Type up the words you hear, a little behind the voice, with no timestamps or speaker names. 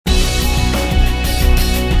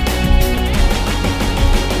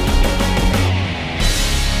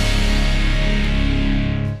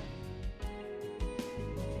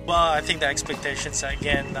I think the expectations,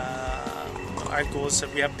 again, our goals,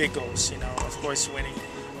 we have big goals, of course winning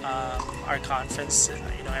our conference,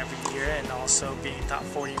 every year, and also being top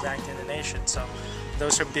 40 ranked in the nation. So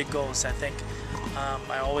those are big goals. I think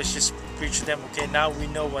I always just preach to them, okay, now we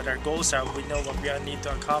know what our goals are, we know what we need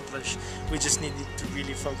to accomplish, we just need to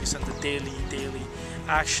really focus on the daily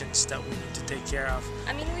actions that we need to take care of.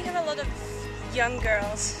 I mean, we have a lot of young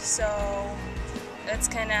girls, so it's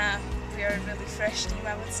kind of, we are a really fresh team,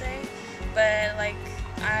 I would say, but like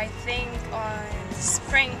I think on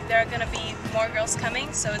spring there are going to be more girls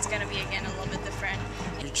coming, so it's going to be again a little bit different.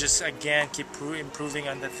 We just again keep improving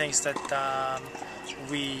on the things that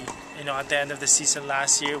we, at the end of the season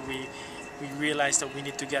last year, we realized that we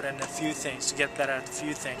need to get in a few things, to get better at a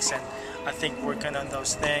few things, and I think working on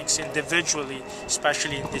those things individually,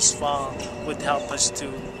 especially in this fall, would help us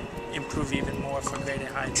to improve even more for greater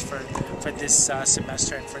heights for this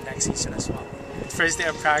semester and for next season as well. First day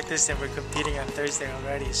of practice and we're competing on Thursday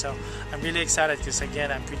already, so I'm really excited because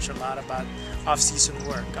again I preach a lot about off-season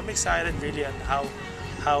work. I'm excited really on how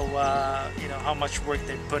much work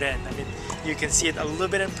they put in. I mean, you can see it a little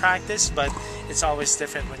bit in practice, but it's always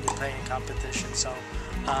different when you're playing in competition. So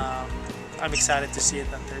I'm excited to see it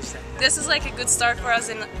on Thursday. This is like a good start for us,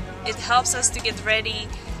 and it helps us to get ready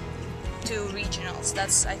to regionals.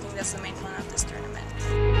 I think that's the main fun of this tournament.